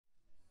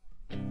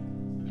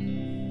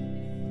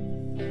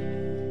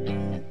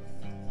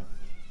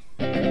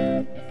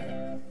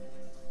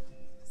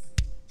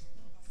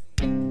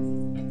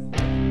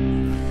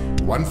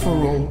one for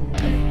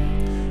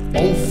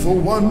all for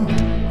one.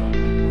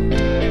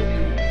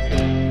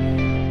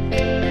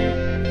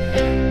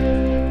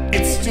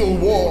 It's still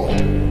war,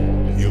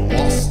 you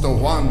lost or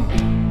won.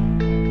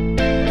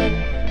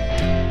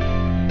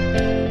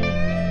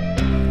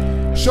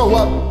 Show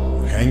up,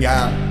 hang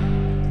out,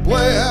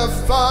 play, have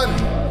fun,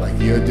 like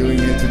you're doing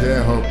it today,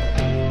 I hope.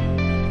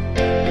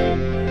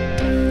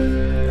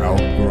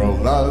 Outgrow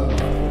love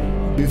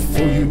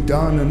before you're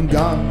done and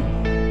gone.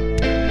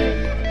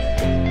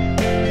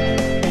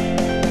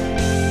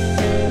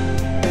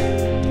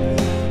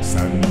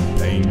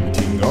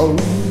 Sandpainting of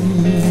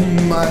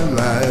my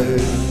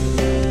life.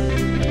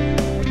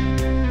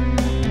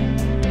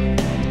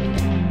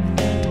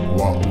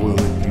 What will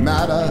it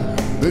matter,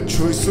 the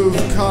choice of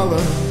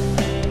color?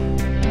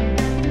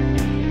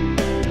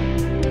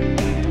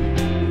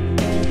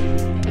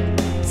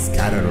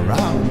 Scattered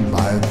around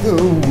by the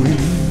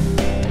wind.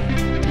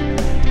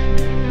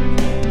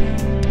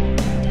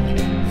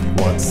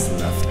 What's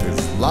left is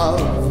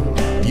love,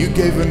 you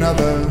gave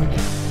another.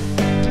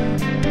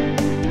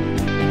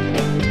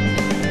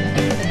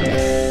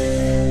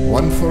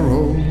 One for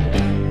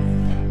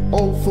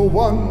all for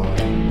one.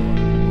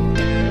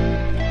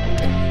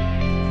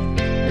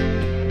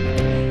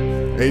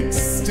 It's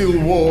still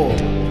war,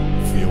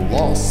 if you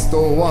lost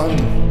or won.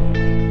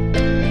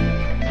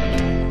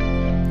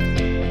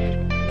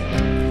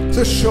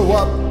 So show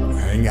up,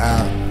 hang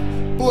out,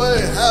 play,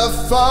 have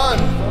fun.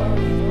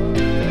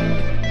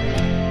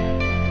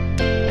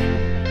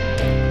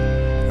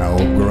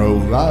 Outgrow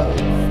love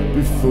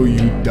before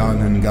you're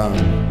done and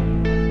gone.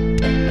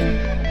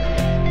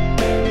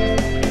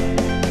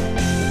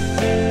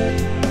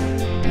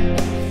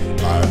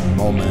 My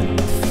moment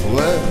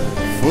fled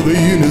for the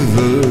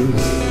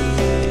universe.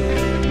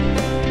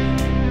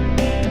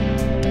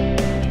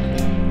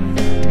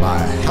 My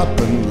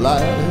happen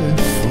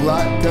life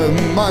like a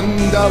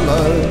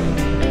mandala.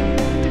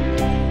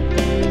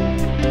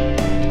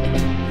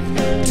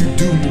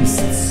 To-dos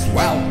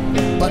swell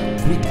but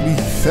quickly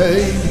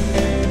fade.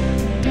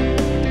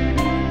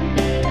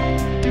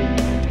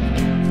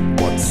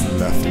 What's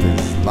left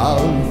is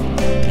love,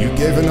 you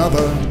gave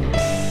another.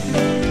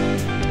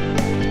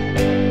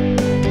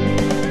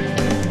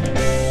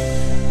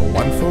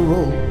 One for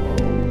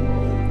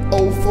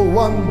all for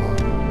one.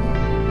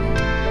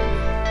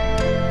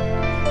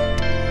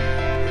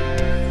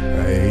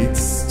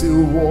 It's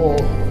still war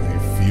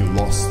if you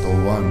lost or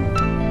won.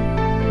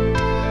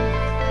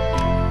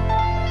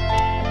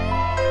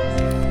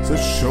 So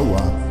show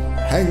up,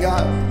 hang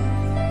out,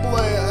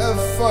 play,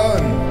 have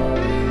fun.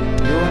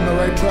 You're on the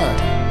right track.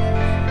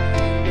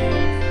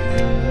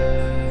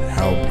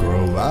 Help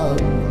grow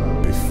love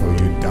before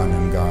you're done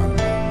and gone.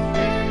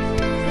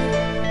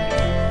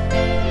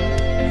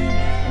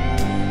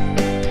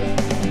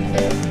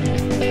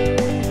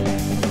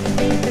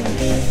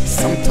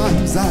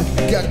 Sometimes I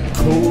get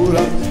caught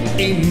up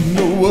in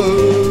the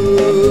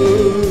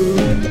world,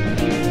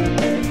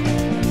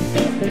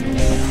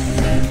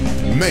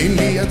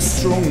 mainly at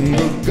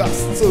stronger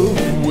gusts of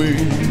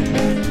wind.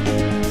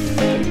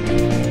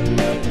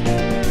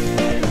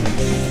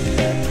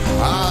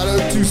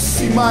 Harder to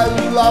see my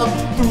love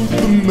through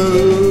the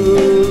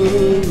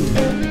mud.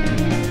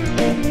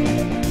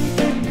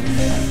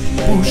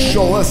 Push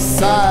all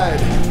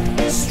aside,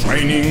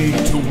 straining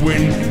to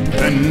win,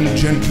 then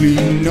gently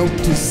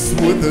notice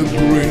with a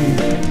grin,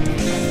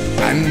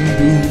 and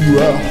do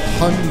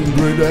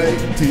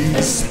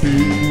 180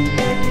 spin.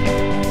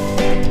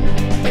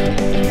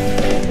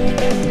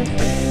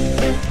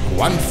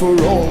 One for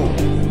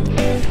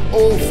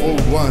all for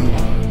one.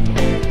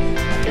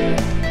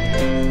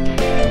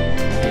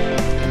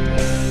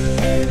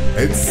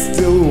 It's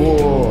still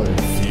war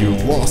if you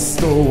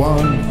lost or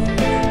won.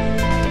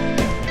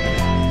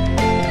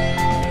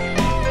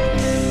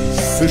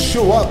 So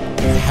show up,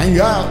 hang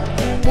out,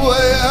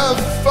 play, have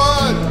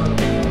fun.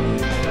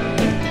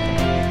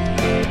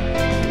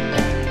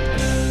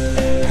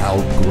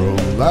 Outgrow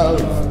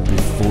love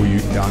before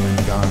you're done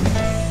and gone.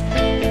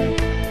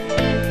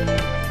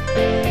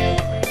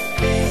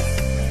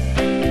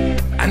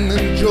 And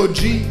then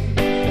Georgie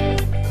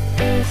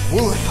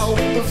will help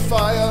the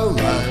fire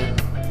light,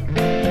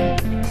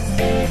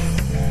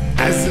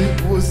 as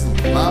it was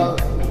love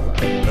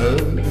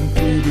burning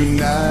through the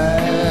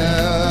night.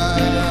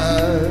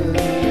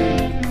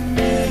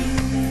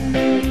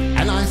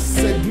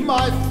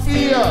 My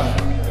fear,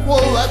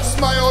 well, that's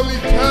my only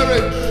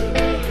courage.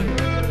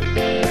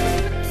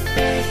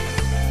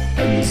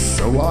 And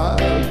so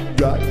I've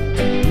got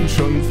to push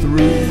on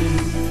through.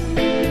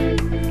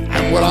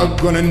 And what I'm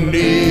gonna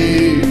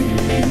need,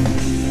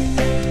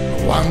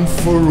 one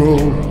for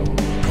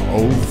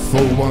all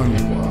for one.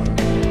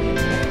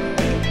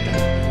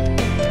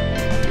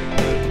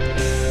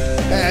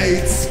 Hey,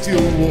 it's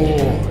still war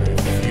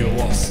if you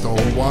lost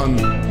or won.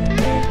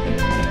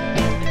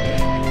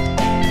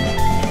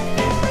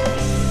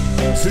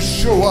 So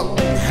show up,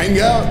 hang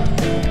out,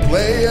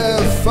 play,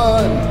 have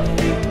fun.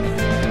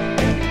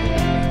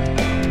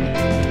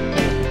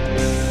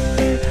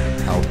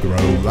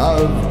 Outgrow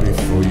love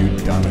before you're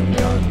done and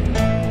done.